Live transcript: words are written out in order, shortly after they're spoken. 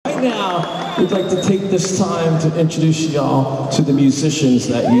right now, we'd like to take this time to introduce y'all to the musicians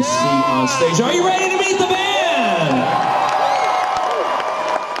that you see on stage. Are you ready to meet the band?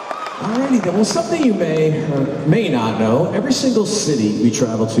 Alrighty then, well, something you may or may not know, every single city we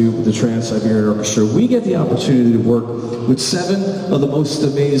travel to with the Trans-Siberian Orchestra, we get the opportunity to work with 7 of the most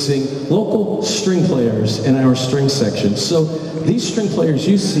amazing local string players in our string section. So these string players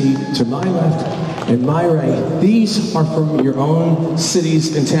you see to my left and my right, these are from your own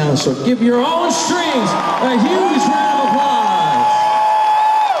cities and towns. So give your own strings a huge round of applause.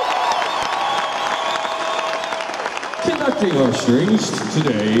 Conducting our strings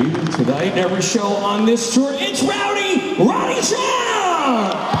today, tonight, every show on this tour, it's Roddy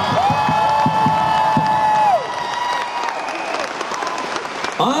Chong!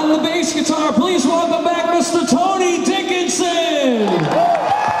 On the bass guitar, please welcome back Mr. Tony Dickinson!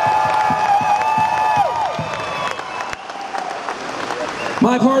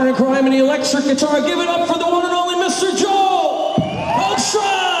 My partner in crime in the electric guitar, give it up for the one and only Mr.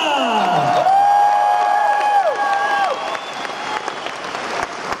 Hoekstra!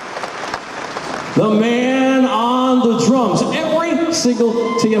 The man on the drums. Every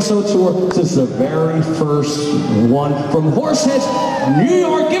single TSO tour since the very first one from Horseheads, New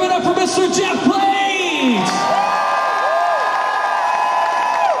York. Give it up for Mr. Jeff Plate!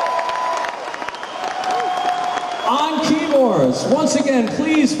 On keyboards, once again,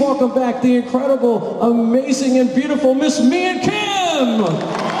 please welcome back the incredible, amazing, and beautiful Miss Mia Kim!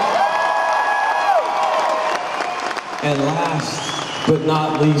 And last but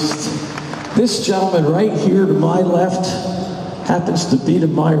not least, this gentleman right here to my left happens to be to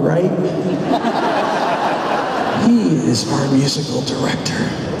my right. He is our musical director.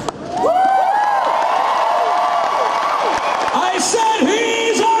 I said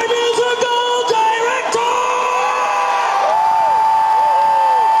he's our musical director!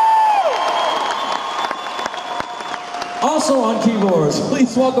 Also on keyboards,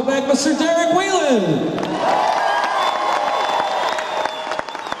 please welcome back Mr. Wieland.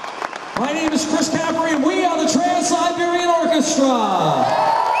 My name is Caffery, and we are the Trans-Siberian